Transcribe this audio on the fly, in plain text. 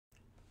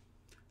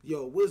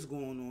Yo, what's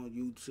going on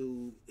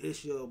YouTube?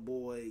 It's your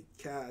boy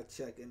Kai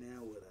checking in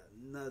with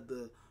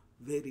another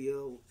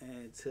video,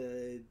 and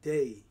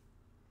today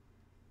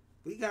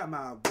we got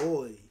my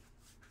boy,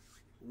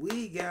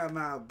 we got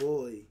my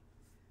boy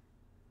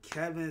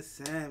Kevin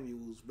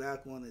Samuels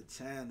back on the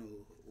channel.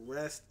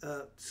 Rest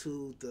up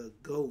to the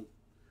GOAT.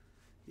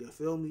 You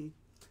feel me?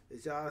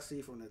 As y'all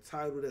see from the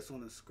title that's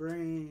on the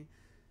screen,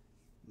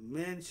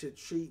 men should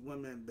treat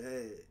women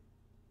bad.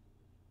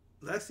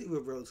 Let's see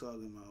what bro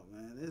talking about,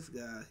 man. This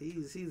guy,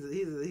 he's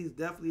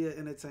definitely an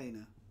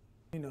entertainer.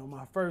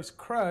 My first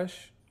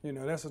crush,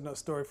 that's another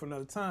story for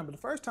another time. But the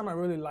first time I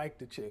really liked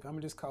the chick, I'm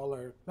gonna just call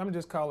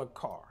her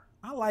Car.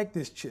 I like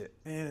this chick,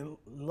 and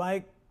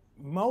like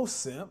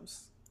most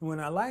simps, when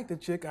I liked the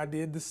chick, I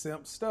did the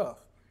simp stuff.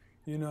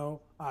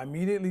 I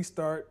immediately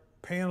start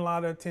paying a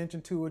lot of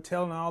attention to her,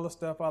 telling her all the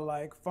stuff I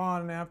like,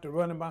 fawning after,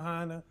 running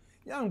behind her,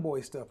 young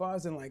boy stuff. I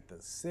was in like the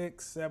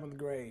 6th, 7th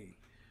grade.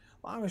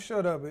 Long and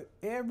short of it,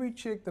 every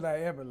chick that I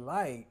ever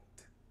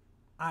liked,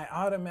 I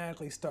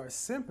automatically start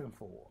simping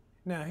for.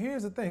 Now,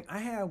 here's the thing. I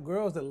have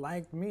girls that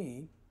liked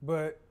me,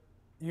 but,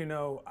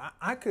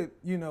 I could,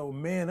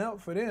 man up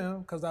for them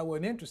because I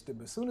wasn't interested.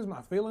 But as soon as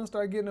my feelings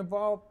started getting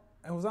involved,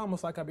 it was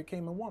almost like I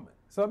became a woman.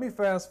 So let me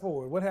fast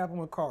forward. What happened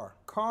with Car?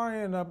 Car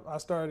ended up,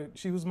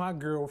 she was my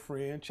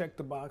girlfriend, checked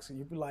the box, and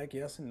you'd be like,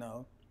 yes and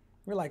no.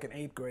 We're like in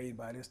 8th grade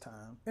by this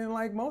time. And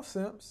like most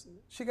simps,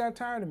 she got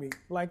tired of me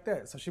like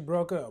that. So she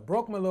broke up,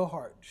 broke my little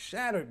heart,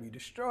 shattered me,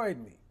 destroyed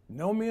me.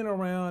 No men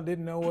around,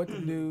 didn't know what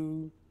to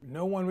do.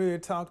 No one really to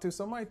talk to.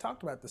 Somebody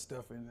talked about this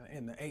stuff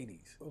in the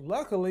 80s.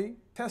 Luckily,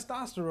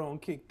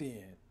 testosterone kicked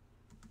in.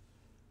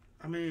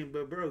 I mean,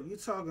 but bro, you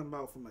talking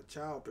about from a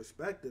child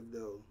perspective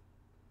though.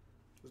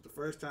 It was the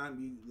first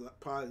time you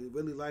probably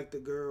really liked the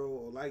girl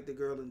or liked the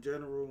girl in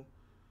general,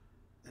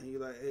 and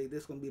you're like, hey,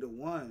 this gonna be the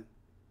one.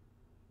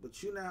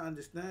 But you're not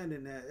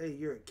understanding that, hey,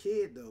 you're a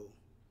kid though.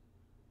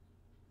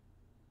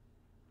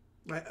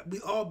 Like, we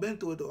all been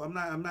through it though.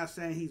 I'm not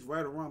saying he's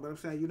right or wrong, but I'm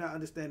saying you're not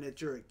understanding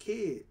that you're a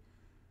kid.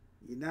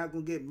 You're not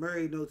gonna get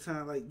married no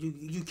time. Like,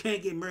 you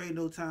can't get married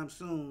no time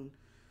soon.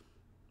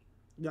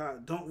 Y'all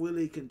don't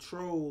really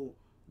control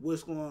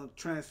what's gonna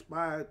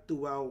transpire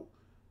throughout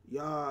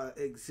y'all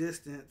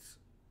existence.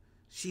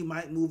 She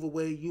might move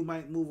away, you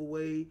might move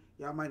away.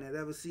 Y'all might not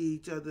ever see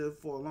each other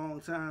for a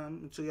long time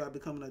until y'all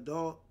become an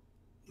adult.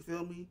 You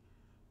feel me?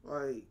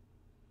 Like,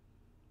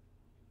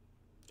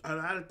 a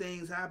lot of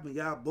things happen.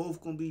 Y'all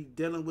both gonna be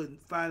dealing with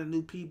finding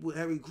new people.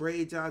 Every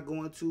grade y'all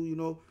going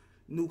to,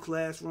 new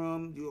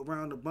classroom. You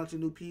around a bunch of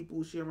new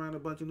people. She around a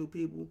bunch of new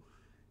people.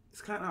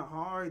 It's kind of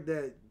hard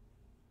that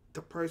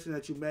the person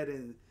that you met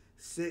in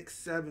 6th,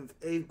 7th,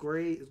 8th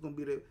grade is gonna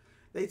be the.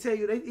 They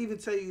even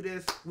tell you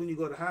this when you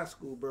go to high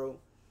school, bro.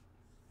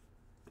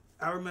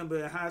 I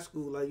remember in high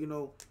school,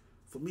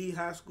 for me,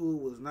 high school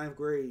was 9th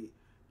grade.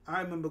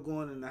 I remember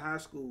going into high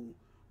school.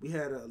 We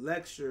had a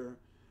lecture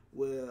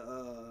where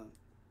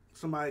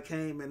somebody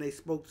came and they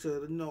spoke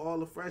to all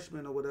the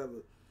freshmen or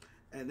whatever,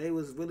 and they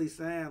was really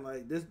saying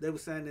like this. They were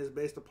saying this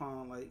based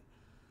upon like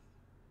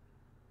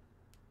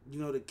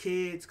the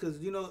kids, because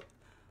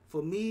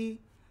for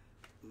me,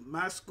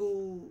 my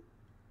school,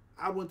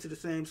 I went to the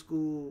same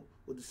school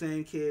with the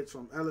same kids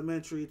from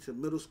elementary to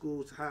middle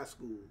school to high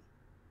school.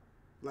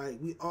 Like,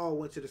 we all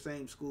went to the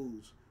same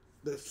schools.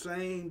 The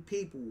same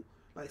people.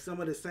 Like,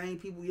 some of the same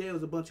people. Yeah, it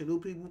was a bunch of new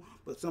people.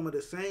 But some of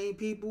the same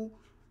people.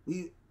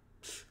 And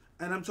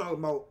I'm talking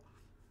about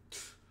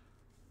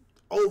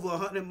over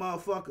 100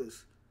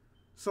 motherfuckers.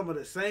 Some of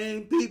the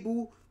same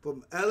people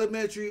from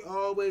elementary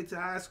all the way to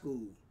high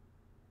school.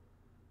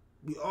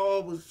 We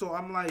all was. So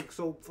I'm like,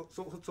 so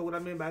what I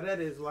mean by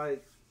that is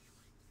like,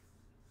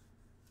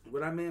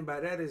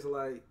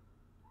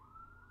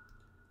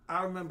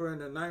 I remember in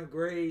the 9th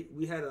grade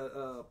we had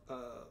a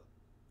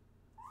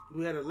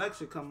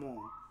lecture come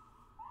on.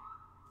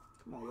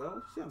 Come on,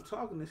 yo. See, I'm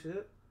talking this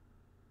shit.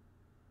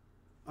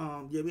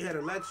 Yeah, we had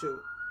a lecture.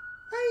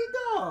 Hey,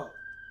 dog.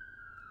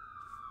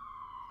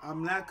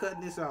 I'm not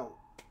cutting this out.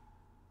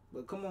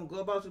 But come on, go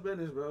about your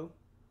business, bro.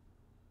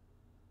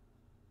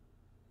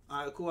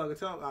 Alright, cool. I can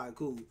talk. Alright,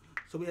 cool.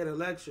 So we had a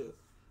lecture.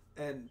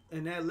 And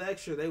in that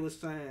lecture, they was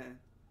saying,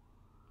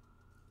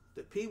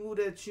 the people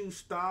that you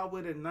start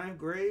with in 9th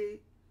grade,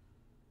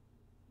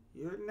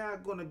 you're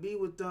not going to be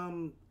with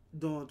them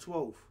during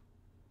 12th.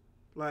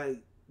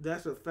 Like,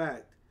 that's a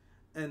fact.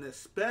 And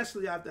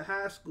especially after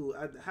high school.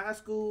 After high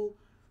school,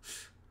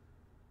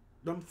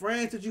 them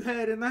friends that you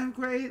had in 9th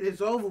grade, it's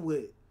over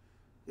with.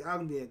 Y'all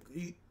gonna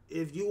be,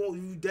 if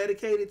you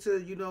dedicated to,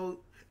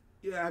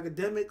 your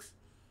academics,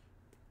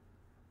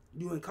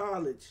 you in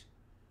college.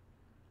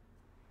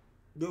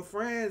 Your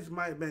friends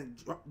might have been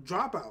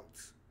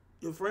dropouts.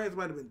 Your friends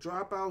might have been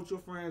dropouts. Your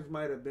friends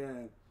might have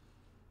been,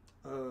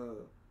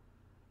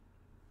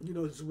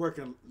 just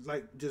working,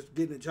 like, just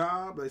getting a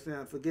job. Like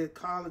saying, forget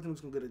college, I'm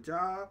just going to get a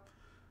job.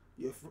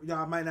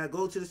 Y'all might not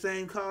go to the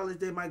same college.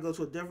 They might go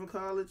to a different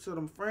college. So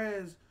them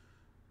friends,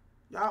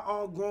 y'all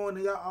all growing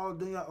and y'all all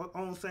doing your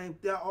own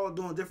y'all all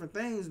doing different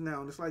things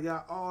now. And it's like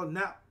y'all all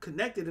not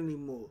connected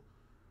anymore.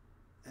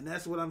 And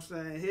that's what I'm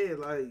saying here.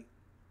 Like,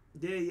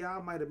 yeah,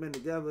 y'all might have been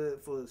together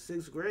for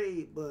sixth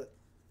grade, but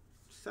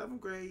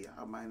seventh grade,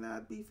 y'all might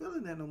not be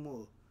feeling that no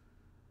more.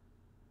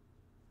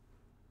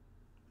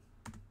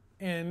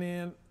 And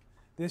then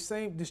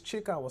this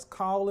chick I was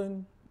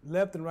calling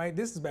left and right.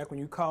 This is back when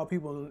you call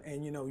people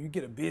and you know you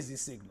get a busy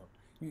signal.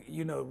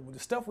 You know the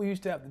stuff we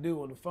used to have to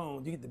do on the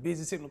phone. You get the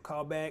busy signal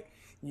call back.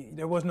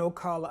 There was no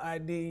caller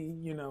ID.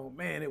 You know,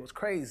 man, it was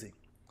crazy.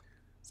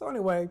 So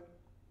anyway,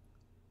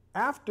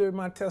 after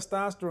my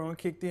testosterone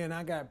kicked in,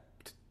 I got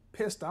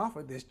pissed off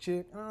at this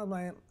chick. Oh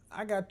man,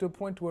 I got to a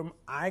point to where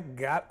I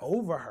got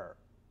over her.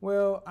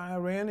 Well, I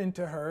ran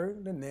into her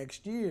the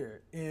next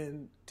year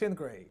in 10th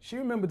grade. She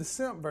remembered the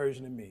simp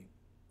version of me.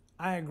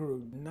 I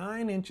grew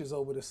 9 inches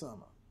over the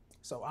summer.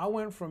 So I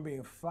went from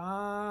being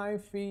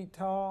 5 feet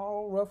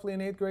tall, roughly in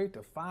 8th grade,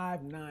 to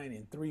 5'9"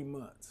 in 3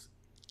 months.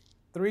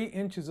 9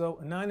 inches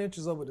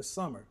over the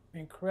summer.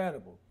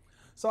 Incredible.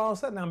 So all of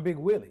a sudden I'm Big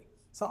Willie.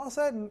 So all of a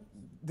sudden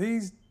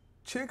these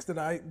chicks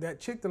that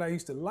chick that I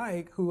used to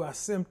like, who I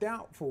simped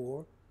out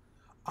for,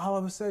 all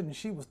of a sudden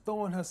she was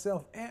throwing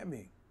herself at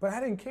me. But I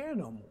didn't care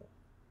no more.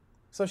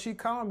 So she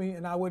called me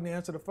and I wouldn't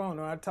answer the phone,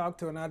 or I'd talk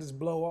to her and I'd just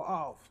blow her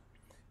off.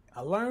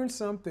 I learned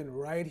something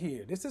right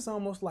here. This is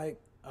almost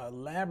like a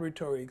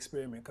laboratory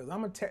experiment, because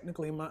I'm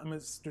a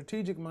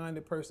strategic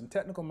minded person,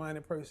 technical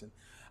minded person.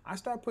 I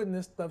start putting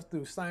this stuff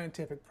through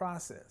scientific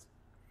process.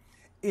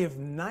 If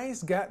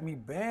nice got me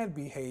bad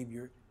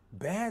behavior,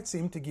 bad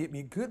seemed to get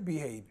me good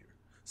behavior.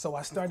 So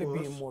I started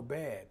being more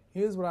bad.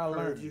 Here's what I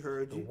learned.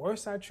 The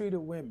worse I treated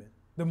women,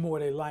 the more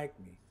they liked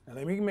me. Now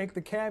let me make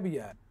the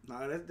caveat.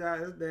 No,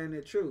 that's damn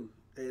near true.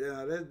 Hey,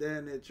 no, that's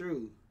damn near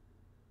true.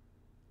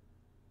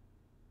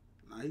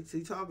 No,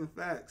 he talking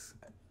facts.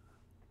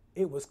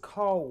 It was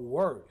called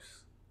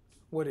worse.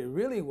 What it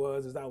really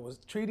was is I was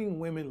treating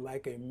women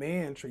like a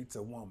man treats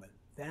a woman.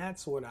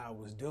 That's what I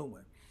was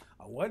doing.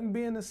 I wasn't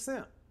being a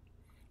simp.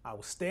 I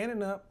was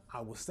standing up.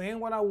 I was saying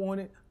what I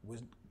wanted.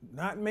 Was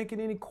not making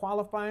any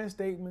qualifying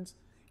statements.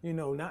 You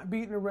know, not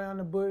beating around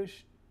the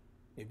bush.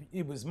 If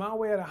it was my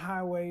way or the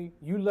highway,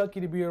 you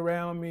lucky to be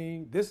around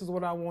me. This is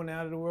what I want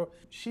out of the world.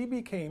 She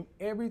became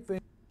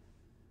everything.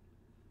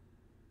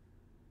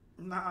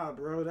 Nah,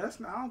 bro, that's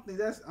not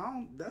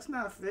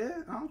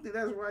fair. I don't think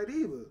that's right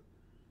either.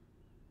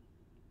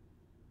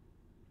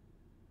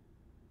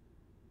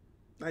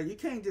 Like you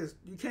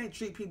can't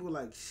treat people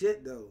like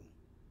shit though.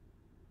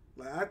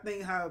 Like I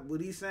think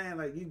what he's saying,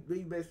 like you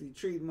basically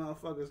treat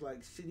motherfuckers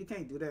like shit. You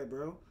can't do that,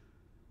 bro.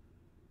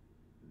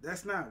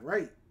 That's not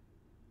right.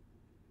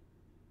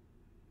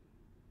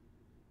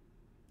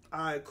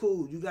 Alright,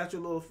 cool. You got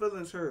your little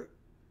feelings hurt.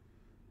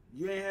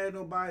 You ain't had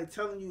nobody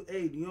telling you,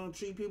 hey, you don't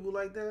treat people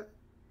like that?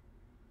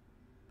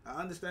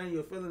 I understand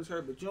your feelings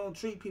hurt, but you don't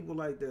treat people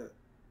like that.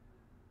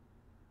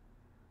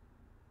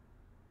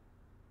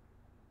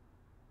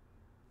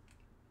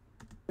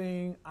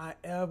 Thing I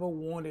ever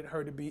wanted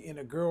her to be in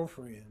a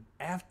girlfriend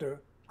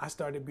after I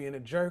started being a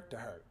jerk to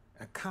her.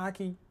 A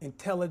cocky,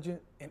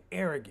 intelligent, and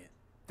arrogant.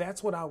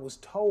 That's what I was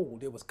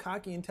told. It was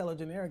cocky,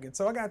 intelligent, arrogant.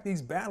 So I got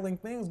these battling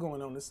things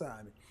going on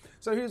inside me.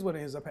 So here's what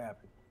ends up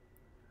happening.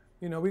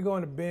 You know, we go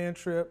on a band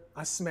trip.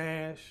 I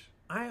smash.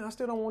 I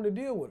still don't want to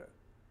deal with her.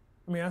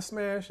 I mean, I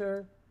smash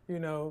her, you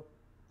know,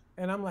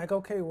 and I'm like,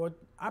 okay, well,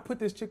 I put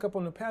this chick up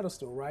on the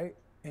pedestal, right?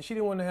 And she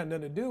didn't want to have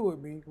nothing to do with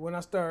me. When I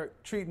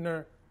start treating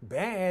her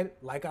bad,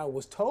 like I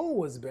was told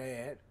was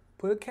bad,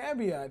 put a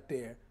caveat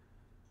there.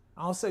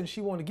 All of a sudden, she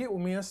wanted to get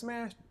with me. I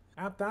smashed.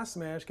 After I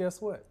smashed, guess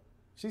what?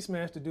 She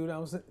smashed the dude I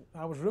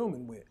was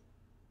rooming with.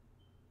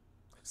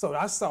 So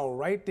I saw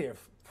right there,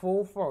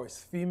 full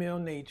force, female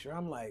nature.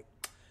 I'm like,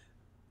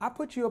 I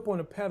put you up on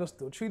a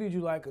pedestal, treated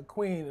you like a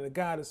queen and a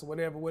goddess or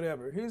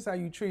whatever. Here's how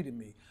you treated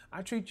me.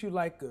 I treat you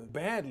like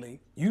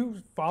badly.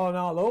 You falling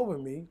all over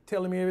me,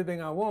 telling me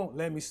everything I want,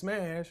 let me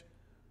smash.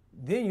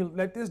 Then you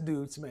let this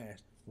dude smash.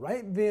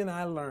 Right then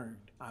I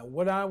learned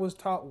what I was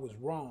taught was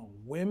wrong.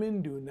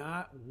 Women do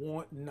not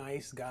want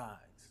nice guys.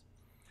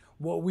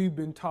 What we've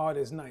been taught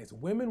is nice.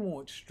 Women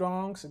want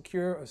strong,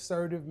 secure,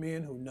 assertive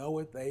men who know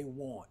what they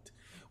want.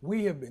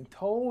 We have been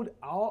told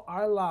all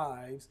our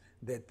lives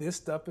that this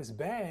stuff is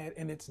bad,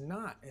 and it's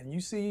not. And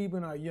you see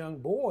even our young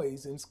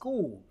boys in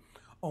school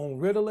on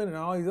Ritalin and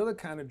all these other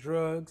kind of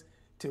drugs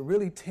to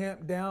really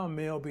tamp down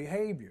male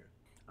behavior.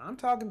 I'm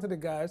talking to the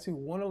guys who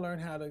want to learn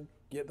how to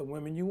get the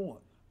women you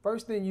want.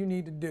 First thing you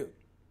need to do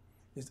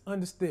is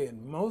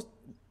understand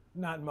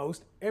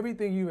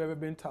everything you've ever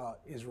been taught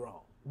is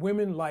wrong.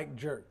 Women like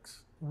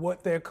jerks,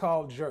 what they're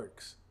called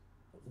jerks.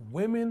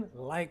 Women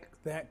like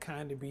that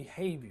kind of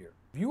behavior.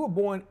 If you were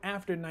born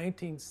after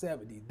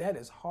 1970, that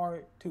is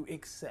hard to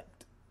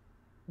accept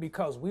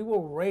because we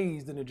were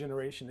raised in a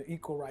generation of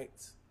equal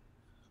rights.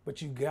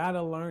 But you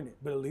gotta learn it.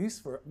 But at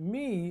least for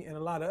me and a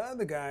lot of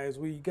other guys,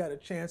 we got a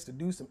chance to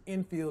do some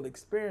infield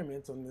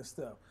experiments on this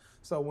stuff.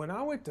 So when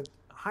I went to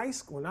high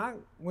school, when I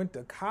went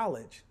to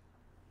college,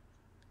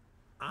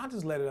 I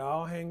just let it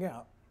all hang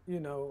out. You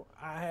know,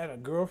 I had a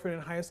girlfriend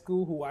in high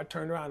school who I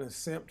turned around and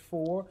simped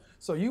for.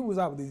 So I was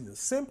either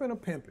simping or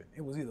pimping.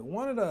 It was either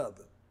one or the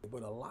other.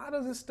 But a lot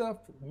of the stuff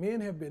men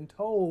have been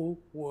told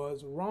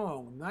was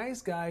wrong.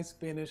 Nice guys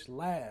finish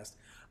last.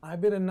 I've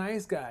been a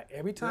nice guy.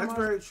 Every time That's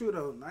very true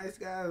though. Nice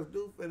guys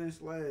do finish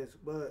last,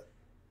 but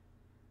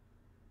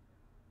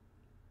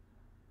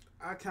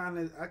I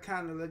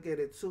kinda look at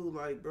it too,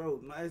 like, bro,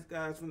 nice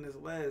guys finish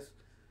last,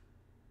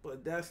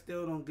 but that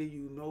still don't give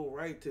you no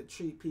right to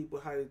treat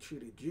people how they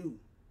treated you.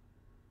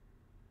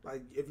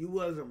 Like, if you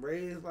wasn't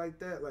raised like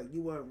that, like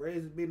you wasn't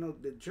raised to be no,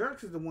 the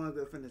jerks is the ones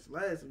that finish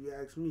last. If you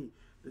ask me,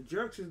 the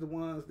jerks is the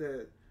ones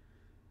that,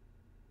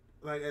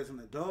 like, as an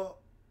adult,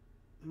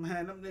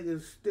 man, them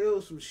niggas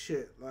steal some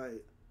shit.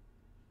 Like,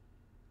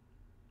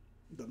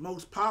 the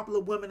most popular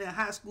women in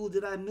high school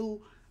that I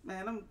knew,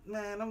 I'm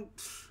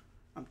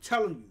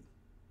telling you,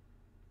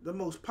 the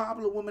most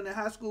popular woman in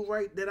high school,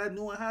 right, that I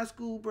knew in high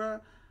school,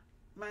 bruh,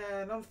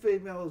 man, them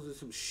females are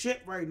some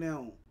shit right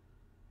now.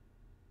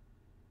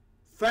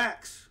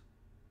 Facts.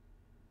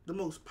 The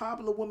most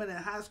popular woman in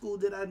high school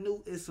that I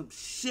knew is some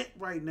shit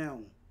right now.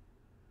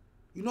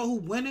 You know who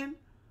winning?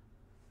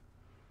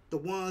 The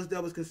ones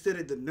that was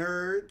considered the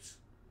nerds,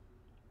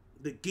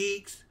 the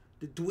geeks,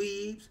 the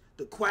dweebs,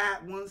 the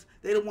quiet ones.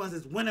 They the ones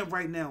that's winning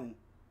right now.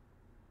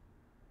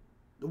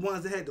 The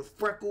ones that had the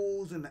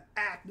freckles and the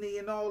acne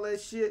and all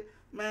that shit.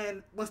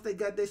 Man, once they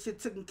got that shit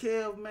taken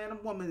care of, man, them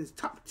women is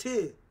top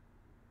tier.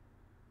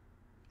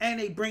 And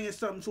they bringing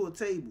something to a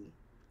table.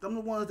 Them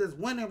the ones that's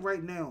winning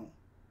right now.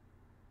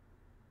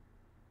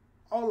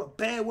 All the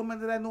bad women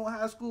that I know in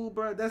high school,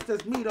 bro, that's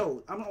just me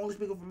though. I'm only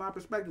speaking from my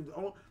perspective.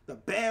 The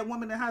bad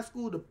women in high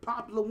school, the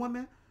popular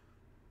women,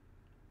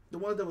 the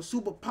ones that were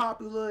super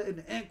popular in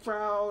the in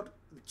crowd,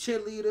 the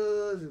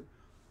cheerleaders, and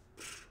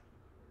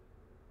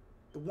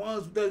the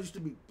ones that used to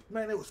be,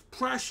 man, it was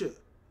pressure.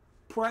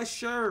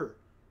 Pressure.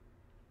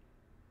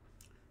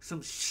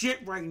 Some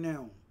shit right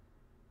now.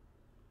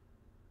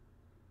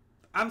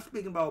 I'm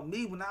speaking about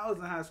me when I was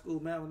in high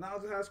school, man. When I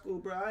was in high school,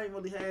 bro, I ain't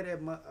really had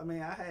that much. I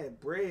mean, I had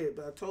bread,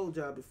 but I told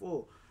y'all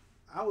before,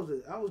 I was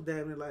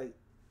damn near like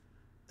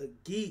a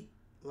geek.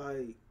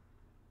 Like,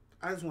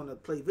 I just want to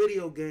play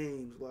video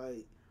games,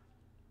 like.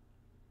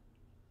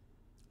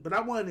 But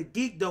I wasn't a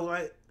geek though.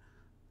 Like,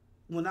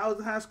 when I was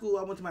in high school,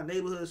 I went to my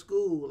neighborhood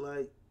school.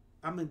 Like,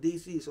 I'm in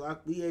DC, so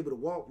we able to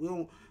walk.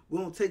 We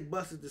don't take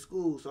buses to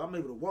school, so I'm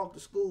able to walk to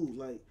school.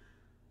 Like,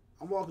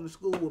 I'm walking to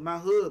school with my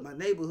hood, my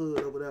neighborhood,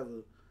 or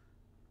whatever.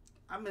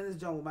 I'm in this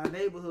joint with my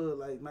neighborhood,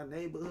 like my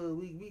neighborhood,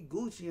 we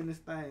Gucci in this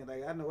thing.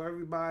 Like, I know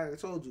everybody. I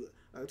told you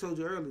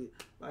earlier.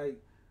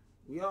 Like,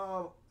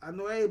 I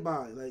know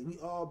everybody. Like, we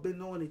all been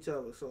knowing each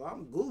other. So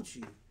I'm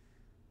Gucci.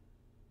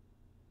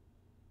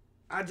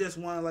 I just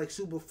want like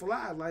super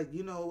fly. Like,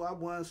 you know, I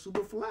want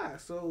super fly.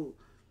 So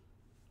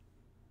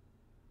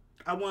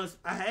I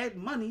had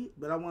money,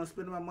 but I wasn't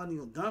spending my money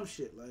on dumb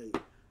shit. Like,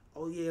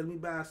 oh yeah, let me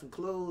buy some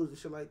clothes and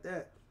shit like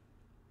that.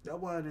 That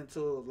wasn't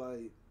until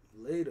like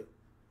later.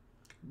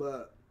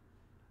 But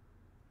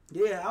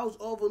yeah, I was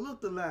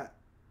overlooked a lot,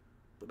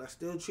 but I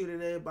still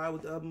treated everybody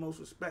with the utmost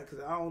respect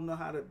because I don't know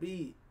how to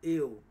be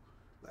ill.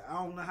 Like, I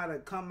don't know how to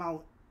come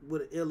out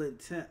with an ill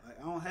intent. Like,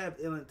 I don't have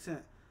ill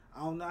intent. I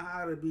don't know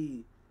how to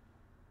be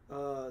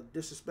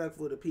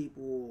disrespectful to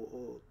people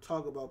or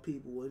talk about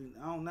people. And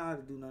I don't know how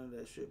to do none of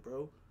that shit,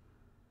 bro.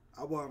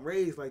 I wasn't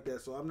raised like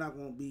that, so I'm not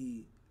gonna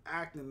be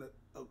acting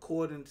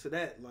according to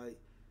that. Like,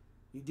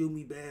 you do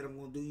me bad, I'm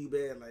gonna do you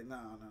bad. Like, nah.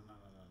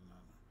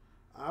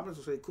 I'm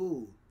just gonna say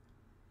cool.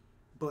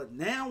 But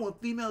now when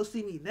females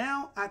see me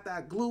now, after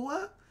I glue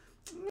up,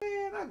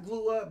 man, I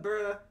glue up,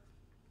 bruh.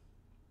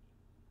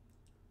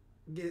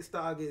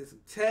 Start getting some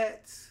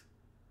tats.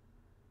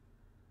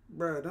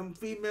 Bruh, them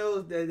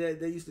females that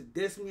used to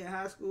diss me in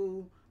high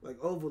school, like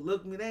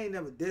overlook me. They ain't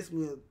never diss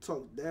me or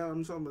talk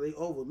down or something. They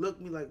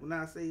overlook me. Like, when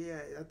I say, yeah,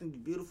 I think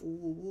you're beautiful,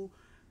 woo woo,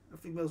 the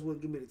females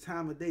wouldn't give me the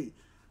time of day.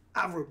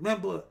 I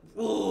remember,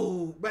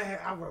 ooh, man,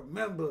 I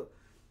remember.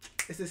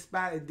 It's a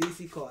spot in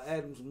DC called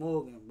Adams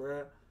Morgan,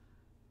 bruh.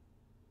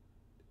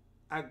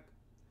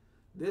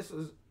 This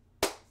was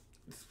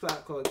a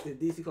spot in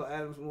DC called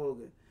Adams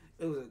Morgan.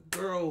 It was a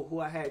girl who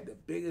I had the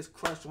biggest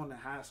crush on in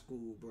high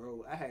school,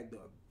 bro. I had the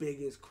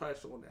biggest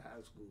crush on in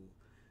high school.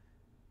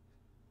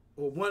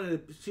 Well,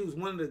 she was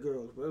one of the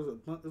girls, but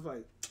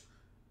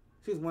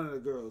she was one of the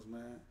girls,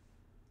 man.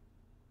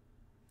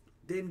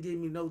 Didn't give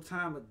me no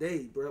time of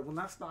day, bro. When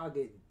I started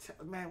getting,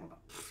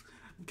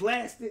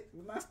 blasted,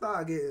 when I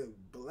started getting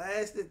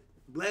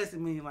blasted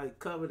mean like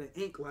covered in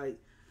ink, like,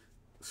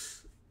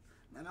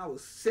 man, I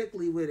was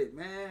sickly with it,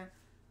 man.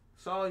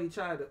 Saw you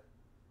tried to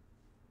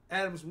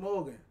Adams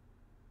Morgan.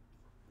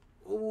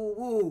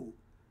 Ooh.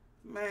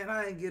 Man,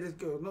 I ain't get this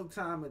girl no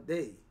time of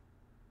day.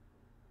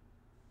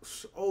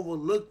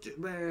 Overlooked it,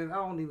 man. I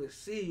don't even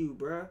see you,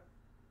 bruh.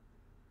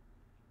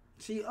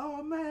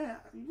 Oh man,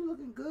 you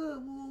looking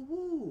good,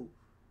 woo.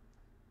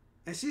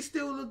 And she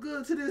still look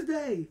good to this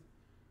day.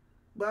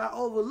 But I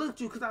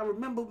overlooked you because I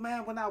remember,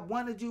 man, when I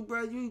wanted you,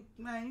 bro, you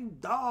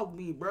dogged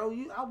me, bro.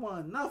 I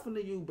want nothing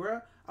to you,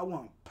 bro. I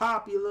want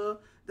popular.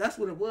 That's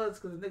what it was,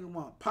 because the nigga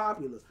want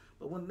popular.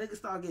 But when the nigga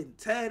start getting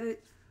tatted,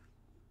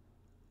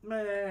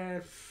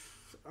 man,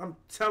 I'm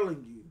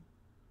telling you.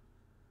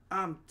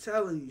 I'm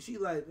telling you. She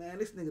like, man,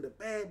 this nigga the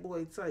bad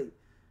boy type.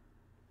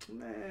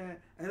 Man.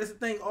 And that's the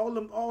thing, all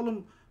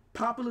them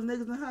popular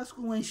niggas in high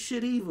school ain't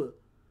shit either.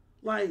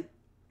 Like,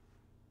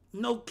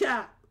 no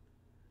cap.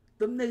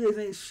 Them niggas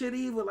ain't shit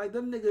either. Like,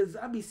 them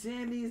niggas, I be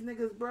seeing these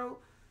niggas, bro.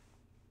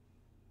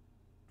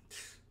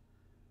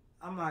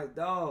 I'm like,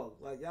 dog,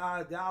 like,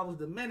 y'all was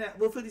the man.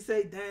 What 50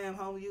 say, damn,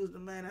 homie, you was the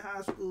man in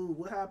high school.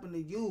 What happened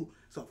to you?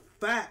 It's a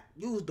fact.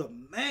 You was the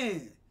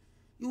man.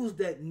 You was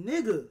that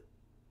nigga.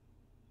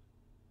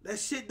 That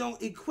shit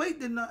don't equate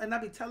to nothing. And I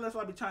be telling, that's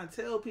what I be trying to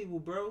tell people,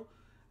 bro.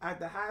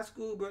 After high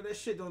school, bro, that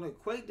shit don't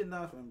equate to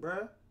nothing,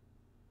 bro.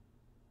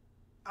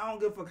 I don't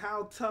give a fuck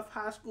how tough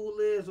high school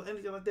is or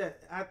anything like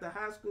that. After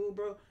high school,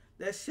 bro,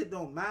 that shit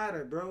don't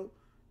matter, bro.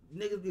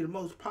 Niggas be the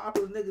most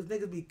popular niggas.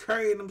 Niggas be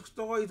carrying them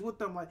stories with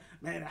them. Like,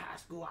 man, in high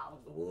school, I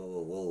was the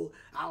woo.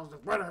 I was the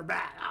runner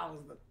back. I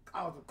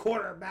was the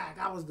quarterback.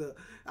 I was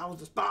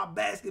the star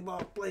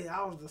basketball player.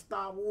 I was the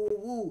star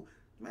woo.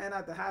 Man,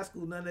 after high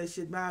school, none of that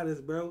shit matters,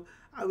 bro.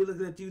 I be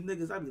looking at you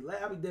niggas. I be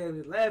damn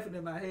near laughing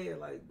in my head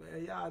like,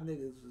 man, y'all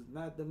niggas is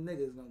not them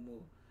niggas no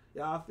more.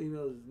 Y'all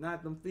females is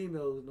not them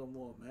females no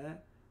more, man.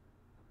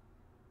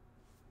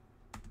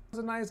 I was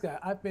a nice guy.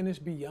 I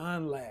finished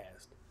beyond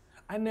last.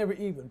 I never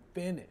even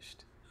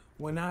finished.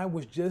 When I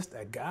was just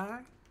a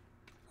guy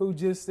who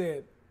just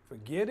said,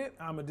 forget it,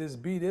 I'ma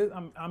just be this,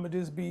 I'ma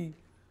just be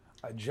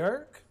a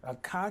jerk, a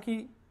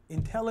cocky,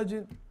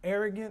 intelligent,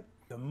 arrogant,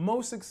 the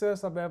most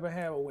success I've ever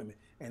had with women.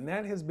 And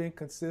that has been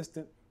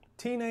consistent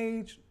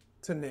teenage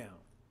to now.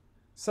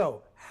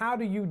 So how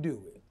do you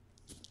do it?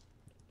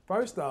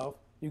 First off,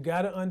 you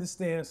gotta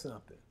understand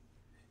something.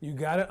 You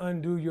gotta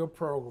undo your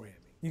programming.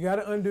 You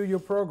gotta undo your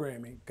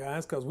programming,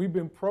 guys, because we've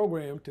been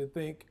programmed to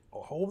think,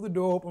 oh, hold the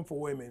door open for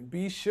women,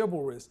 be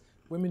chivalrous.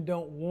 Women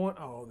don't want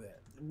all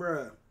that.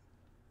 Bruh.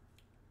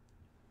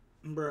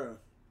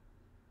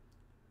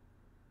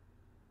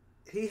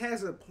 He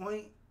has a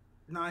point.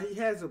 Nah, he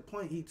has a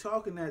point. He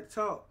talking that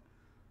talk.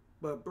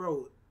 But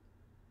bro,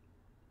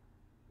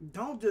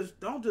 don't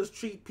just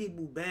treat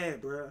people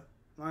bad, bruh.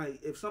 Like,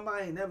 if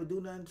somebody ain't never do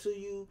nothing to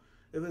you,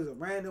 if it's a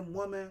random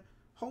woman,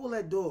 hold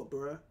that door,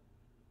 bruh.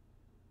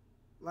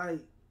 Like,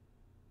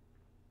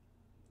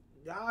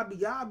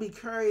 y'all be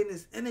carrying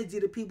this energy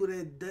to people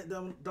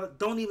that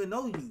don't even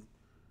know you.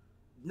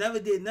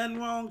 Never did nothing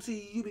wrong to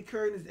you. You be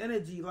carrying this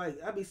energy.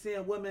 Like, I be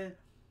seeing women,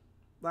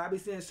 like, I be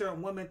seeing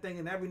certain women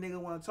thinking every nigga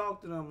want to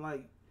talk to them.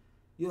 Like,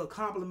 you'll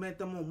compliment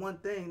them on one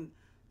thing.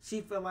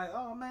 She feel like,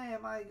 oh man,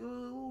 like,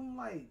 ooh,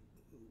 like,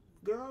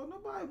 girl,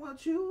 nobody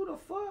wants you. Who the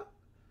fuck?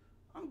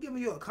 I'm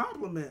giving you a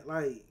compliment.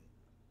 Like,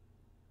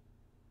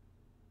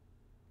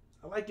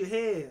 I like your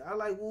hair. I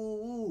like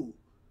woo.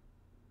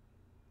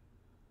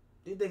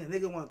 You think a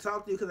nigga want to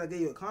talk to you because I gave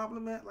you a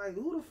compliment? Like,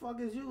 who the fuck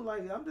is you?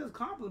 Like, I'm just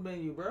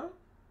complimenting you, bro.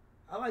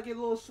 I like your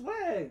little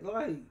swag.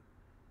 Like,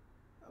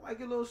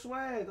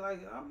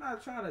 I'm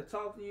not trying to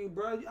talk to you,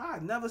 bro. I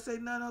never say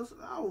nothing else.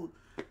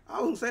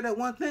 I would say that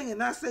one thing and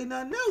not say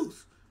nothing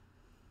else.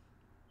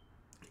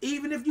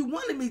 Even if you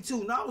wanted me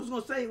to. No, I was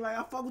going to say, like,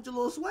 I fuck with your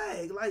little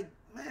swag. Like,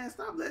 man,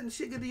 stop letting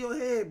shit get to your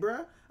head,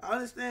 bro. I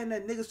understand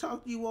that niggas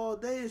talk to you all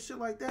day and shit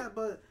like that,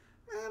 but,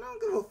 man, I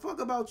don't give a fuck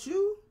about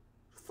you.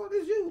 The fuck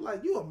is you?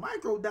 Like, you a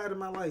micro dot in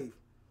my life.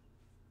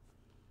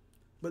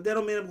 But that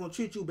don't mean I'm going to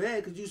treat you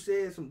bad because you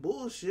said some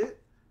bullshit.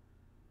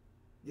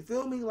 You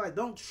feel me? Like,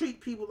 don't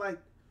treat people like,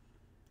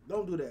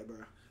 don't do that, bro.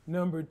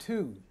 Number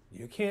two,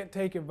 you can't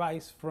take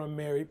advice from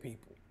married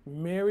people.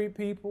 Married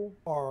people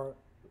are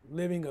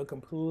living a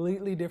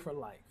completely different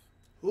life.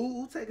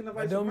 Who taking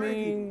advice from married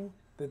people? That don't mean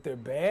that they're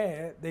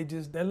bad.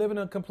 They're living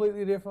a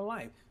completely different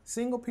life.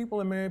 Single people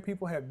and married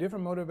people have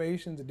different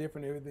motivations and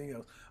different everything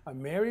else. A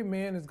married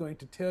man is going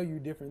to tell you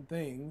different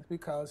things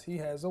because he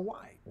has a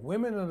wife.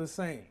 Women are the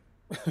same.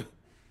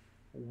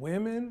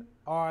 Women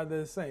are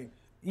the same.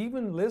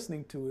 Even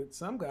listening to it,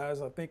 some guys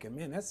are thinking,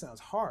 man, that sounds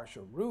harsh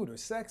or rude or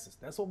sexist.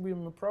 That's what we've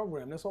been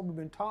programmed. That's what we've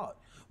been taught.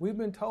 We've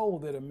been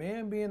told that a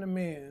man,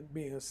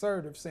 being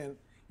assertive, saying,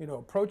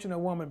 approaching a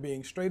woman,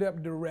 being straight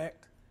up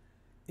direct,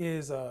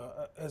 is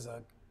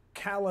a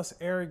callous,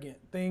 arrogant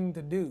thing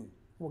to do.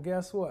 Well,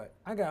 guess what?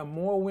 I got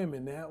more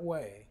women that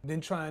way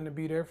than trying to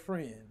be their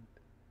friend.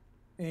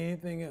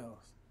 Anything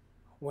else.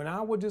 When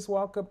I would just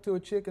walk up to a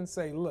chick and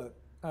say, look,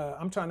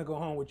 I'm trying to go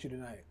home with you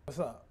tonight. What's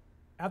up?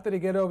 After they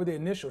get over the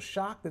initial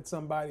shock that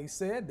somebody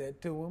said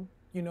that to them,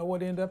 you know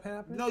what ended up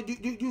happening? No,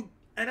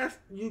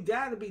 you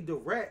gotta be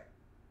direct.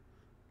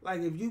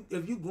 Like, if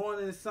you going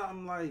into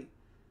something like,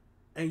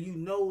 and you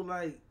know,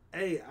 like,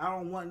 hey, I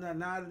don't want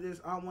nothing out of this.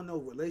 I don't want no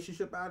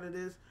relationship out of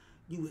this.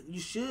 You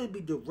should be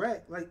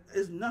direct. Like,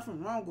 there's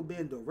nothing wrong with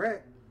being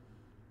direct.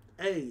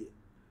 Hey,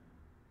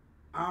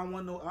 I don't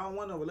want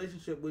no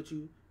relationship with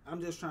you.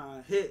 I'm just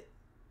trying to hit.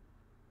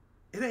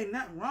 It ain't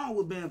nothing wrong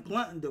with being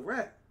blunt and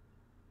direct.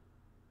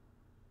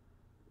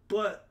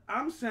 But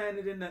I'm saying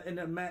it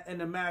in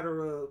the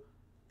matter of,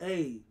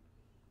 hey,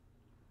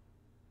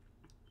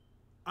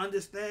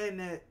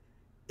 understand that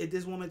if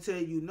this woman tell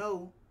you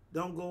no,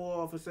 don't go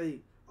off and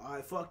say, all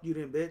right, fuck you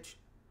then, bitch.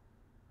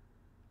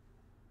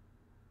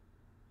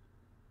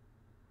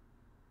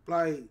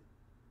 Like,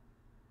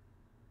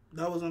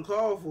 that was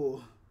uncalled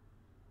for.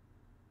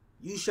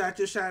 You shot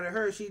your shot at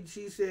her. She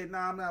said,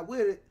 "Nah, I'm not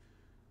with it."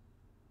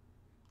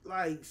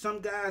 Like,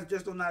 some guys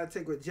just don't know how to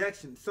take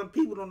rejection. Some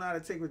people don't know how to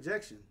take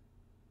rejection.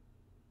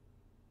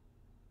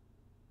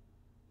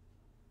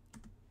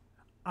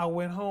 I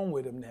went home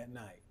with him that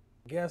night.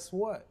 Guess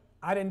what?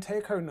 I didn't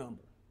take her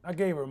number. I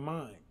gave her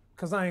mine.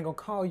 Because I ain't going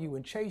to call you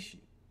and chase you.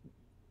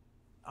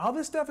 All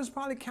this stuff is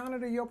probably counter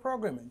to your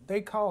programming.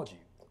 They called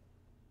you.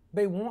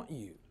 They want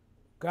you.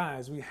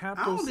 Guys, we have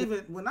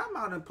to... When I'm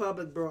out in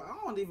public, bro,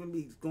 I don't even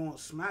be going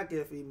smack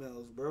at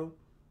females, bro.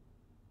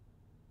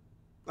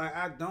 Like,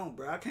 I don't,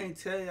 bro. I can't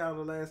tell y'all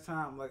the last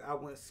time, like, I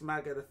went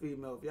smack at a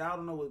female. If y'all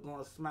don't know what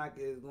going smack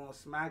is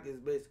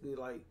basically,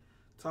 like,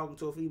 talking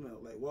to a female.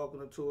 Like,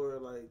 walking up to her,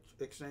 like,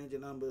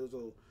 exchanging numbers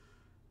or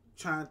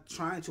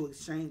trying to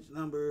exchange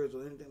numbers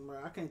or anything,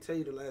 bro. I can't tell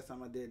you the last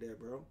time I did that,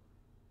 bro.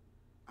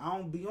 I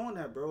don't be on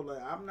that, bro.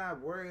 Like, I'm not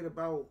worried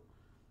about...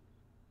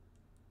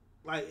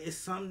 Like, it's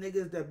some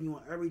niggas that be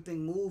on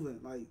everything moving.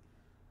 Like,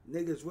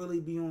 niggas really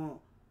be on,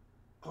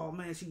 oh,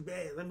 man, she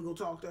bad. Let me go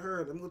talk to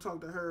her.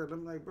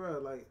 I'm like, bro,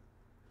 like,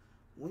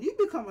 when you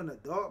become an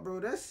adult, bro,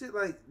 that shit,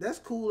 like, that's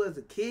cool as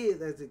a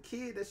kid. As a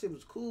kid, that shit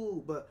was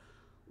cool. But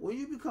when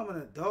you become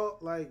an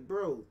adult, like,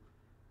 bro,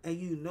 and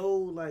you know,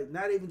 like,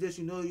 not even just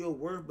you know your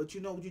worth, but you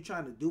know what you're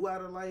trying to do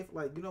out of life.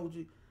 Like, you know what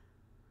you,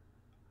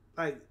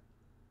 like,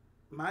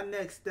 my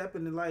next step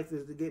in the life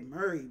is to get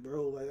married,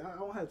 bro. Like, I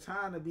don't have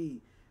time to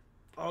be,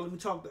 oh, let me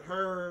talk to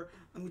her.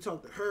 Let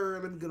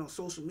me get on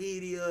social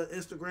media,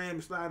 Instagram,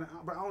 and slide.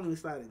 But I don't even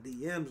slide in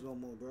DMs no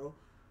more, bro.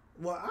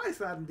 Well, I ain't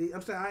sliding DMs.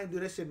 I'm saying I ain't do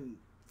that shit in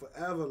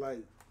forever, like,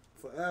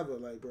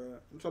 bro.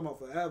 I'm talking about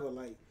forever,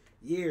 like,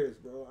 years,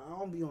 bro. I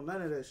don't be on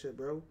none of that shit,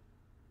 bro.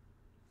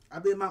 I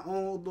be in my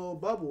own little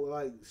bubble,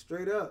 like,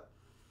 straight up.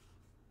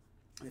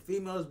 And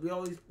females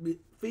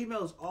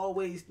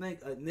always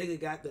think a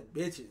nigga got the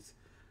bitches.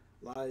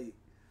 Like,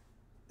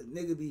 a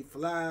nigga be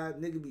fly,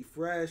 nigga be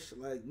fresh,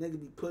 like, nigga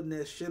be putting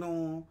that shit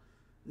on,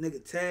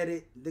 nigga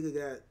tatted, nigga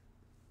got,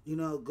 you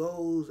know,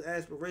 goals,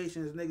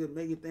 aspirations, nigga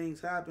making things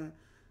happen.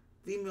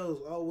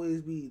 Females always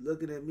be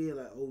looking at me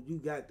like, oh, you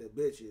got the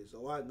bitches.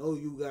 Oh, I know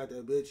you got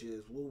the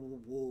bitches. Woo,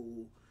 woo,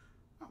 woo.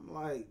 I'm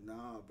like,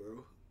 nah,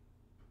 bro.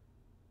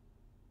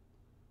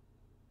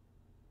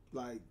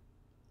 Like,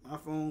 my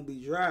phone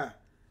be dry.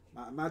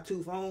 My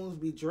two phones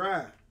be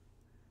dry.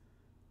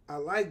 I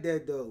like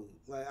that, though.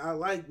 Like, I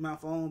like my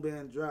phone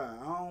being dry.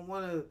 I don't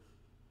want to,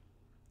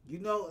 you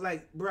know,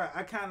 like, bro,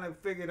 I kind of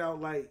figured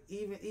out, like,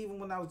 even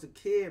when I was a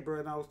kid, bro,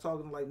 and I was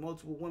talking to, like,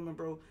 multiple women,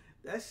 bro,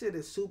 that shit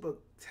is super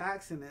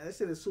taxing. That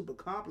shit is super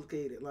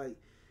complicated. Like,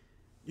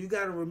 you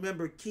got to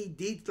remember key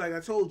details. Like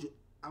I told you,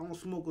 I don't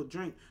smoke or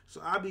drink,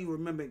 so I be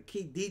remembering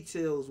key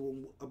details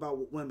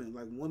about women.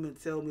 Like, women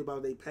tell me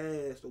about their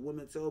past, or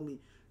women tell me,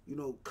 you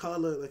know,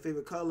 color,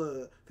 favorite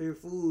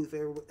food,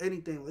 favorite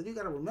anything. Like, you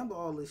got to remember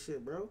all this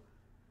shit, bro.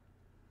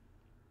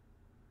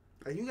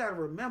 Like, you gotta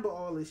remember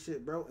all this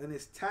shit, bro. And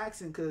it's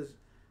taxing because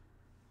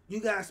you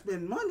gotta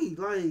spend money.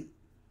 Like,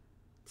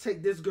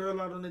 take this girl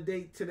out on a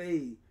date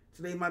today.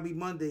 Today might be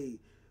Monday.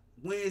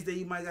 Wednesday,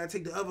 you might gotta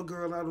take the other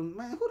girl out on...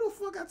 Man, who the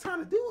fuck got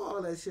time to do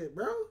all that shit,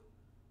 bro?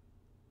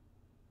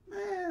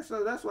 Man,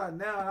 so that's why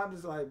now I'm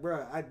just like,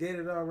 bro, I did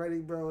it already,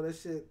 bro. That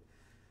shit...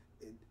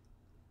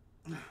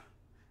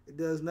 It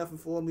does nothing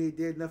for me. It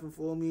did nothing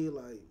for me.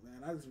 Like,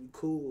 man, I just be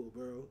cool,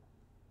 bro.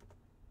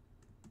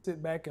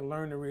 Sit back and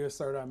learn to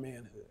reassert our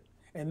manhood.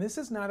 And this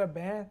is not a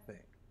bad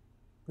thing.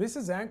 This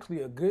is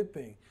actually a good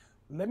thing.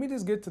 Let me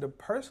just get to the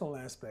personal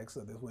aspects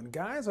of this. When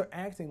guys are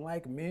acting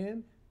like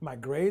men, my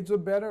grades are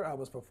better, I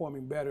was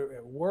performing better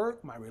at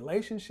work, my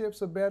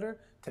relationships are better,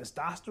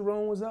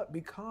 testosterone was up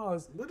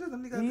because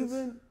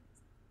even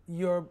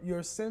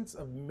your sense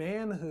of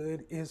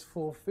manhood is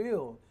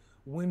fulfilled.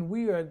 When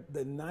we are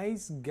the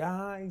nice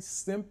guy,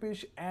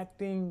 simpish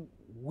acting,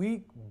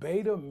 weak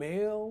beta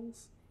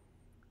males,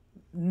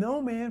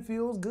 no man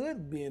feels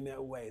good being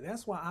that way.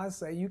 That's why I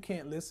say you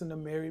can't listen to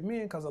married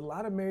men, because a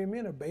lot of married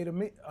men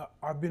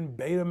are been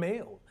beta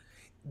male.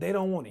 They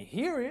don't want to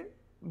hear it,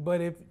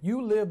 but if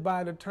you live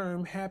by the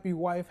term happy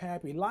wife,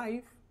 happy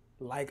life,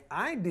 like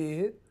I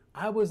did,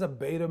 I was a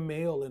beta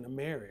male in a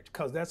marriage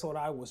because that's what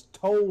I was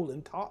told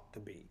and taught to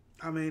be.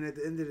 I mean, at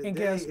the end of the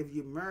day, if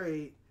you're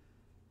married,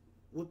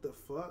 what the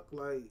fuck?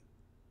 Like,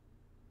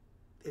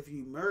 if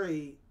you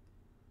married,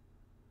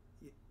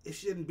 it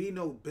shouldn't be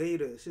no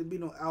beta. It shouldn't be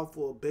no alpha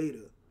or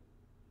beta.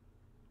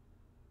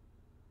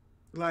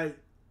 Like,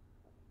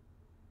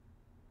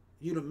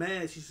 you the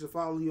man, she should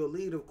follow your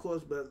lead, of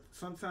course, but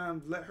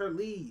sometimes let her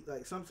lead.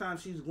 Like,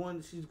 sometimes she's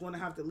going to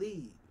have to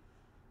lead.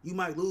 You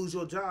might lose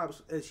your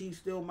jobs, and she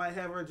still might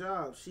have her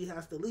job. She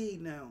has to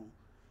lead now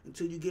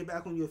until you get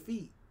back on your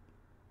feet.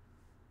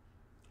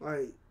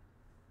 Like,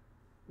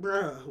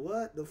 bruh,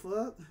 what the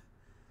fuck?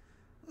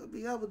 What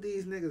be up with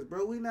these niggas,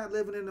 bro? We not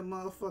living in the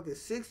motherfucking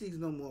 60s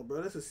no more,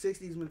 bro. That's a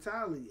 60s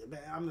mentality.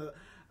 Man,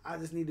 I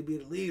just need to be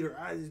the leader.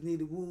 I just need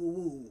to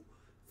woo.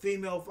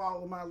 Female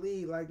follow my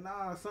lead. Like,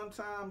 nah,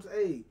 sometimes,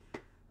 hey,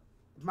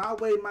 My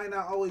way might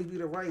not always be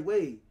the right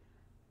way.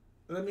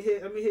 Let me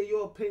hear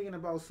your opinion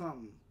about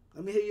something.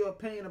 Let me hear your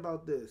opinion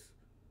about this.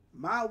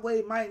 My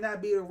way might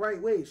not be the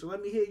right way, so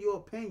let me hear your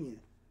opinion.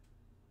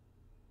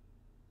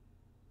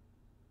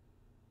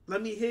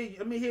 Let me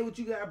hear what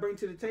you gotta bring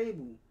to the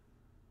table.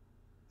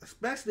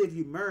 Especially if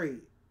you're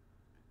married.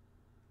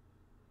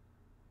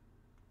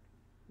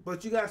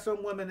 But you got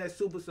some women that's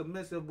super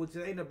submissive, which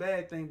ain't a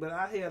bad thing. But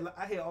I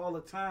hear all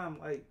the time,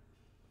 like,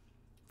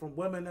 from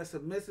women that's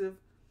submissive,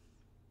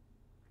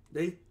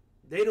 they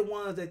the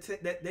ones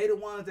they the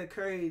ones that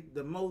carry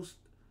the most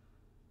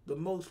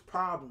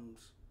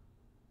problems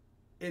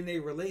in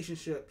their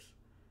relationships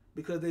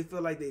because they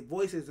feel like their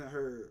voice isn't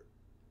heard.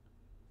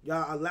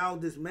 Y'all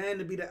allowed this man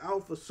to be the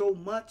alpha so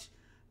much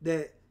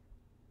that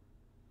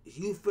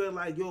you feel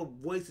like your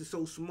voice is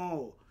so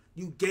small.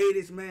 You gave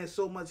this man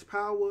so much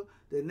power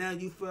that now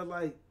you feel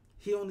like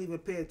he don't even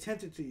pay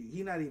attention to you.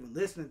 He not even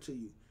listening to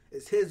you.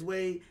 It's his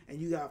way and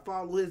you gotta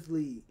follow his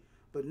lead.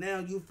 But now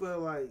you feel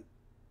like,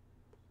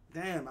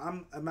 damn,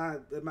 am I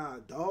a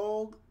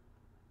dog?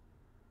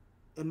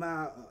 Am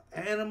I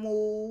an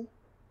animal?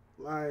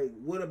 Like,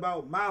 what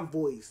about my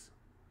voice?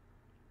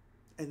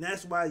 And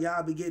that's why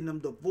y'all be getting them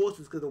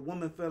divorces, because a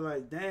woman feel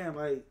like, damn,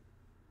 like,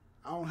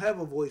 I don't have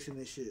a voice in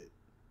this shit.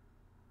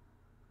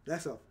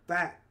 That's a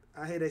fact.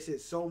 I hear that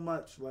shit so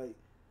much. Like,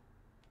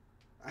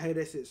 I hear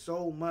that shit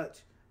so much.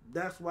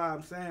 That's why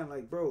I'm saying,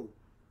 like, bro,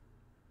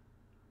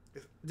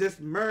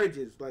 just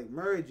marriages,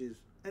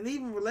 and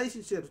even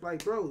relationships,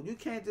 like, bro, you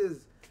can't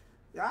just,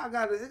 it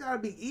gotta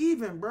be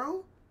even,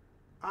 bro.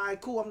 All right,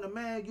 cool, I'm the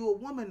man, you a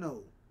woman,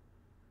 though.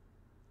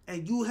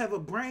 And you have a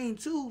brain,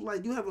 too.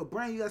 Like, you have a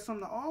brain, you got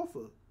something to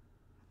offer.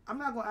 I'm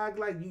not gonna act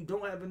like you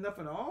don't have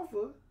nothing to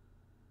offer.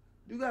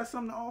 You got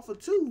something to offer,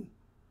 too.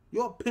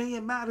 Your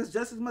opinion matters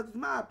just as much as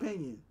my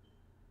opinion.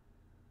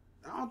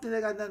 I don't think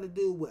that got nothing to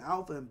do with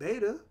alpha and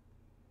beta.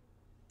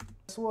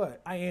 Guess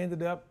what? I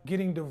ended up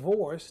getting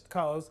divorced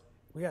because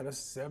we had a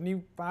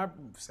 75%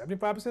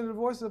 of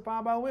divorces are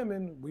filed by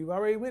women. We've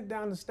already went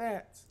down the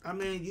stats. I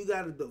mean, you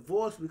got a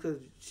divorce because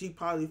she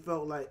probably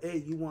felt like, hey,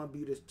 you want to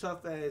be this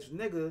tough ass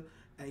nigga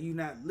and you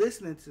not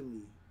listening to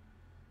me.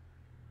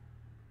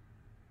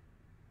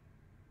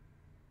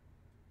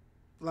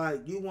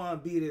 Like, you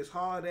want to be this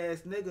hard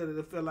ass nigga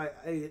to feel like,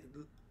 hey,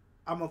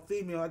 I'm a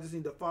female, I just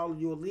need to follow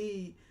your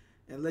lead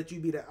and let you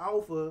be the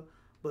alpha.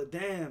 But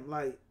damn,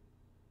 like,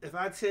 if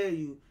I tell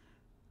you,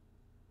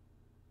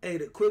 hey,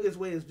 the quickest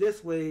way is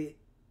this way,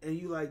 and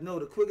you like, no,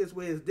 the quickest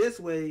way is this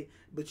way,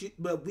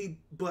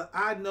 but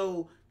I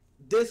know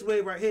this way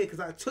right here because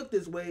I took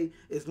this way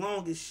is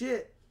long as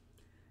shit,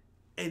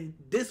 and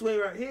this way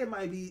right here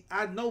might be,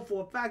 I know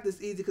for a fact it's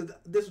easy because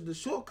this was the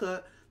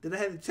shortcut that I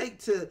had to take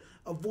to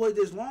avoid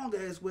this long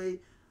ass way,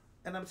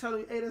 and I'm telling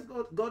you, hey, let's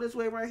go this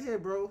way right here,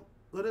 bro.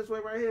 Go this way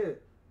right here.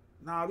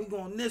 Nah, we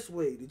going this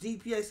way. The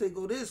GPS say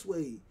go this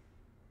way.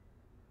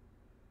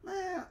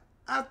 Man,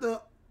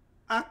 after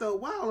a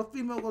while, a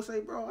female gonna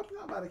say, bro, I'm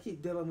not about to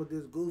keep dealing with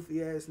this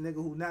goofy ass nigga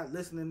who not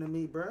listening to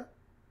me, bro.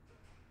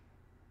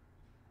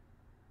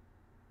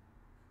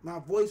 My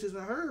voice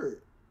isn't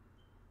heard.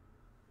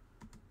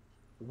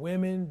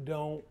 Women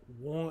don't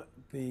want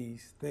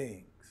these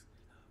things.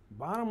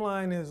 Bottom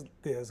line is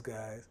this,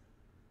 guys.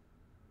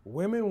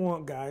 Women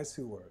want guys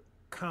who are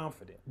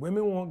confident.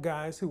 Women want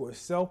guys who are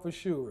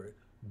self-assured.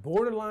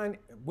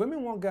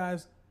 Women want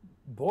guys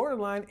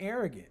borderline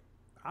arrogant.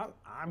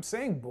 I'm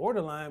saying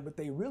borderline, but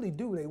they really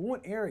do. They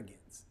want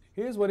arrogance.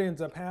 Here's what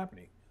ends up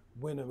happening.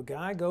 When a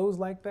guy goes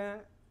like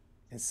that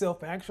and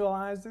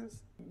self-actualizes,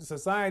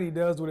 society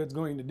does what it's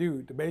going to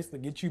do to basically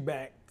get you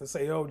back to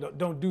say, oh,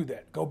 don't do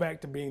that. Go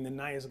back to being the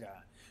nice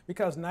guy.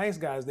 Because nice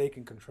guys, they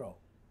can control.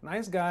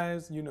 Nice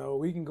guys, you know,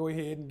 we can go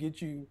ahead and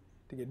get you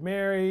to get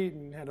married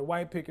and have a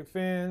white picket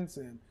fence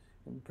and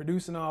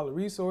producing all the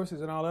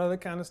resources and all the other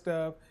kind of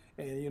stuff.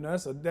 And, you know,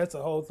 that's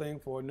a whole thing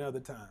for another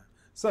time.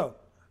 So,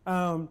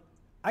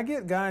 I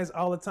get guys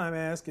all the time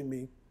asking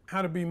me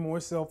how to be more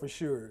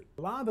self-assured.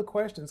 A lot of the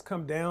questions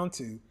come down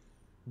to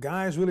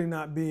guys really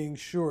not being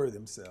sure of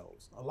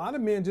themselves. A lot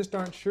of men just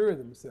aren't sure of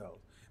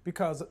themselves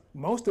because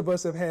most of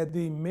us have had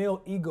the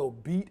male ego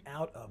beat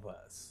out of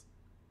us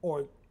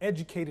or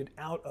educated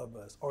out of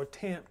us or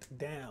tamped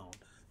down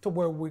to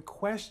where we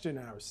question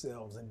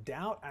ourselves and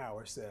doubt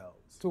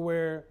ourselves, to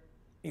where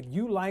if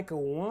you like a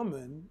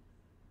woman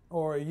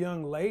or a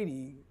young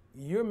lady,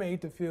 you're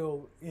made to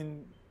feel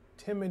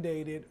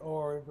intimidated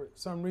or for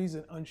some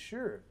reason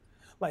unsure.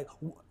 Like,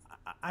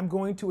 I'm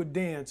going to a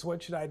dance,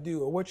 what should I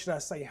do? Or what should I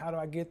say? How do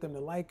I get them to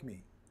like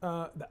me?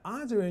 The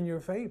odds are in your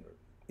favor,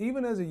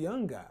 even as a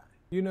young guy.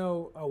 You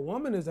know, a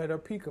woman is at her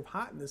peak of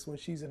hotness when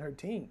she's in her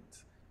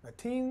teens.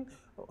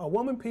 A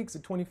woman peaks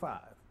at 25.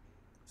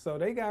 So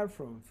they got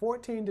from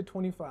 14 to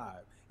 25.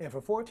 And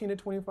from 14 to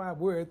 25,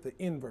 we're at the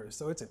inverse.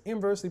 So it's an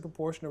inversely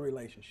proportional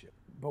relationship.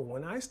 But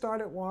when I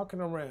started walking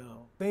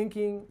around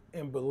thinking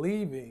and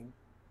believing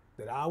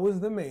that I was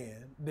the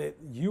man, that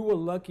you were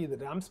lucky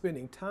that I'm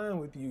spending time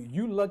with you,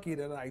 you lucky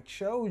that I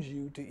chose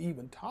you to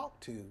even talk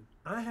to,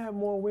 I had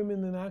more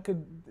women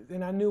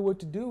than I knew what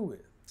to do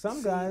with.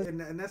 Some guys,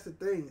 and that's the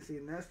thing. See,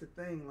 and that's the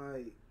thing.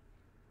 Like,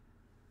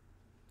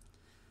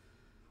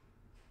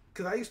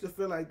 cause I used to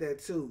feel like that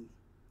too.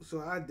 So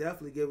I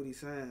definitely get what he's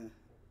saying.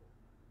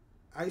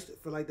 I used to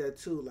feel like that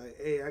too. Like,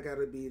 hey, I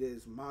gotta be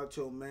this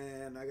macho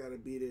man. I gotta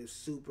be this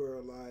super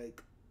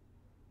like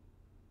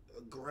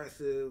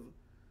aggressive,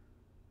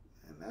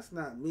 and that's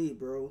not me,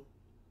 bro.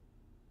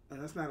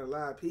 And that's not a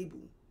lot of people.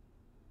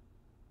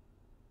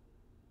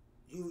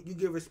 You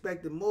get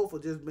respected more for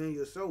just being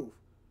yourself.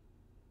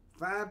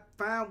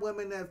 Find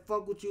women that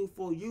fuck with you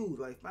for you.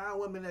 Like, find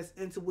women that's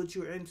into what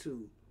you're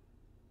into.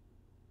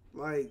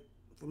 Like,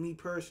 for me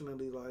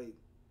personally, like,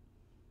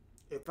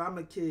 if I'm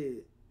a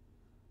kid,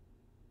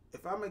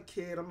 I'm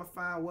gonna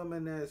find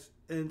women that's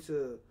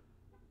into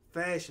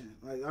fashion.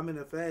 Like, I'm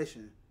into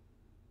fashion.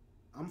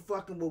 I'm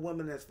fucking with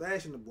women that's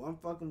fashionable. I'm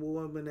fucking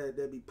with women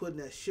that be putting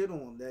that shit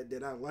on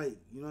that I like.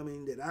 You know what I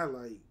mean? That I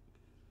like.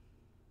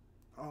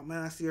 Oh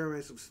man, I see her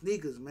in some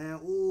sneakers, man.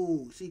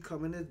 Ooh, she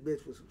coming this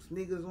bitch with some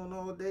sneakers on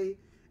all day,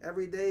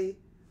 every day.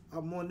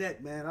 I'm on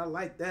that, man. I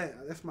like that.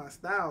 That's my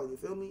style. You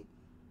feel me?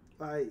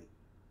 Like,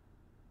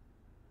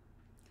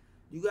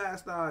 you gotta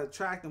start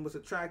attracting what's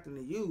attracting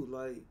to you.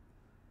 Like,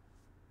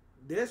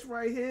 this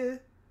right here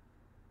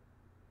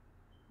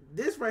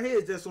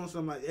is just on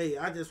some like, hey,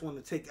 I just want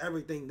to take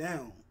everything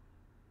down.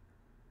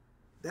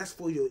 That's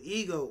for your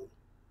ego.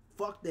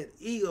 Fuck that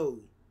ego.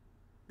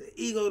 The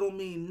ego don't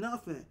mean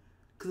nothing.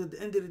 Because at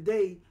the end of the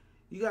day,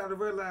 you got to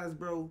realize,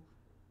 bro,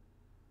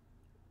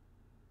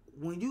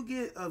 when you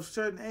get of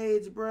certain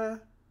age,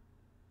 bruh,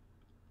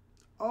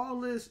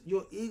 all this,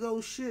 your ego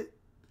shit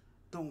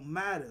don't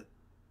matter.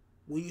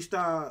 When you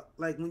start,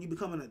 like, when you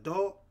become an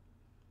adult,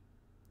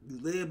 you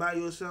live by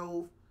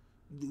yourself,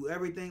 you do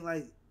everything,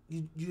 like,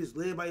 you just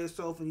live by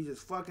yourself and you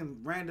just fucking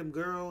random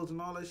girls and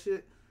all that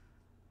shit.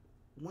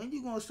 When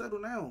you gonna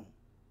settle down?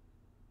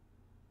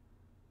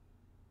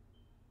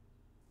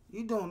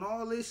 You doing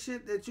all this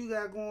shit that you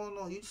got going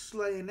on. You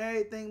slaying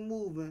everything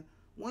moving.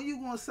 When you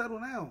gonna settle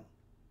down?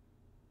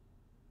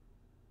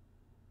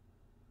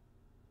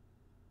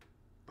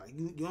 Like,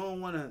 you don't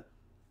wanna.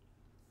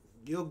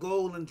 Your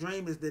goal and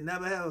dream is to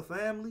never have a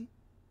family.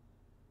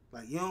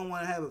 Like, you don't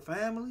wanna have a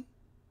family.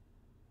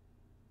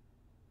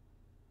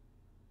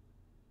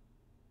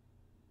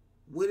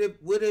 What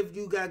if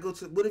you gotta go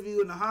to? What if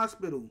you in the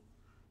hospital?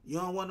 You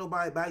don't want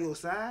nobody by your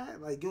side.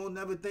 Like, you don't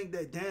never think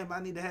that, damn, I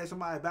need to have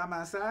somebody by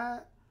my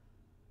side.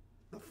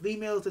 The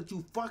females that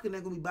you fucking,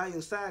 they're gonna be by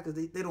your side because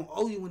they don't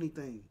owe you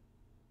anything.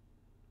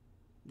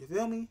 You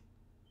feel me?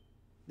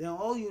 They don't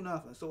owe you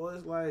nothing. So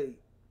it's like,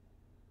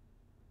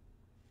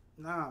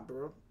 nah,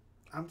 bro.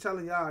 I'm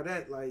telling y'all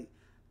that, like,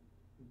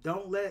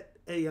 don't let,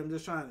 hey, I'm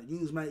just trying to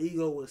use my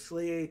ego and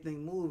slay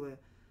everything moving.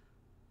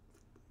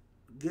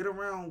 Get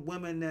around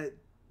women that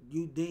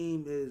you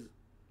deem is,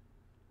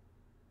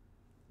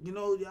 you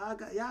know, y'all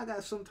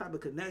got some type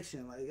of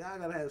connection. Like, y'all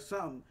gotta have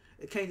something.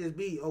 It can't just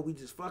be, oh, we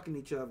just fucking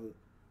each other.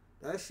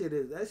 That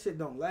shit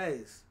don't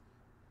last.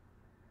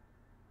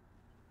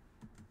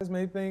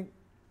 may think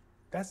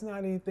that's not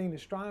anything to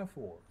strive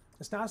for.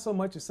 It's not so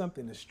much as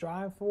something to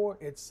strive for,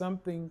 it's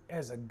something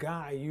as a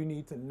guy you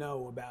need to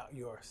know about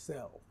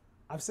yourself.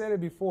 I've said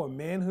it before,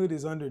 manhood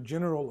is under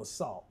general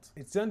assault.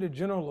 It's under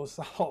general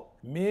assault.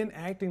 Men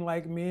acting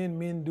like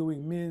men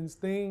doing men's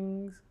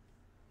things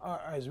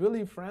is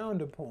really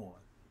frowned upon.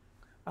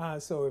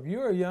 So if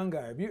you're a young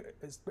guy,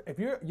 if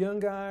you're a young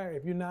guy,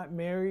 if you're not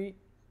married,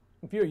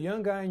 if you're a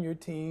young guy in your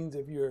teens,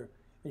 if you're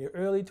in your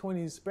early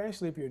 20s,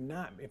 especially if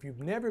you've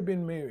never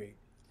been married,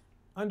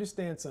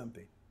 understand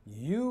something.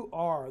 You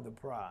are the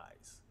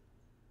prize.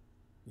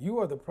 You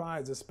are the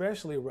prize,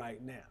 especially right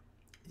now.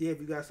 Yeah,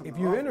 if you got something. If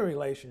you're in a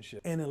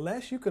relationship, and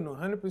unless you can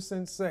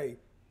 100% say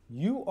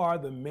you are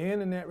the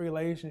man in that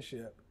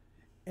relationship,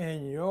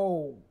 and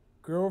your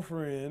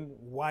girlfriend,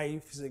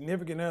 wife,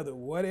 significant other,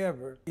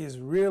 whatever, is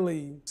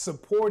really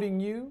supporting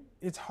you,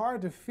 it's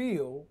hard to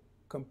feel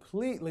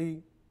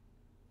completely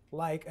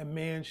like a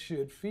man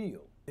should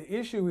feel. The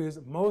issue is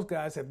most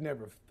guys have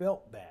never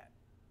felt that.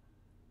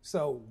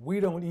 So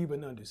we don't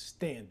even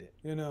understand it.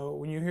 You know,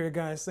 when you hear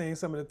guys saying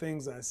some of the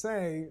things I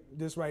say,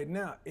 just right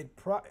now,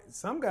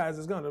 some guys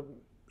is gonna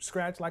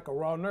scratch like a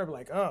raw nerve,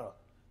 like, oh,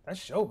 that's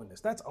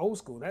chauvinist, that's old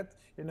school, that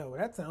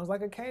sounds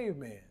like a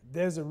caveman.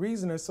 There's a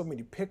reason there's so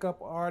many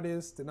pickup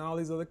artists and all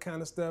these other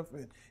kind of stuff,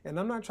 and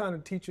I'm not trying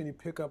to teach you any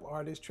pickup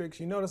artist tricks.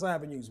 You notice I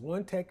haven't used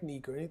one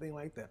technique or anything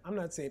like that. I'm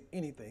not saying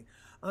anything.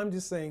 I'm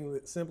just saying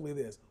simply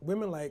this.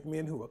 Women like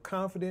men who are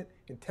confident,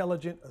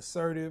 intelligent,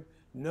 assertive,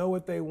 know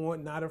what they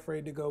want, not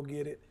afraid to go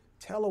get it.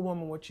 Tell a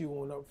woman what you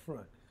want up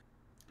front.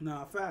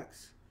 Nah,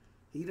 facts.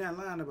 He not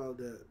lying about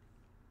that.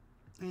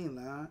 He ain't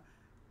lying.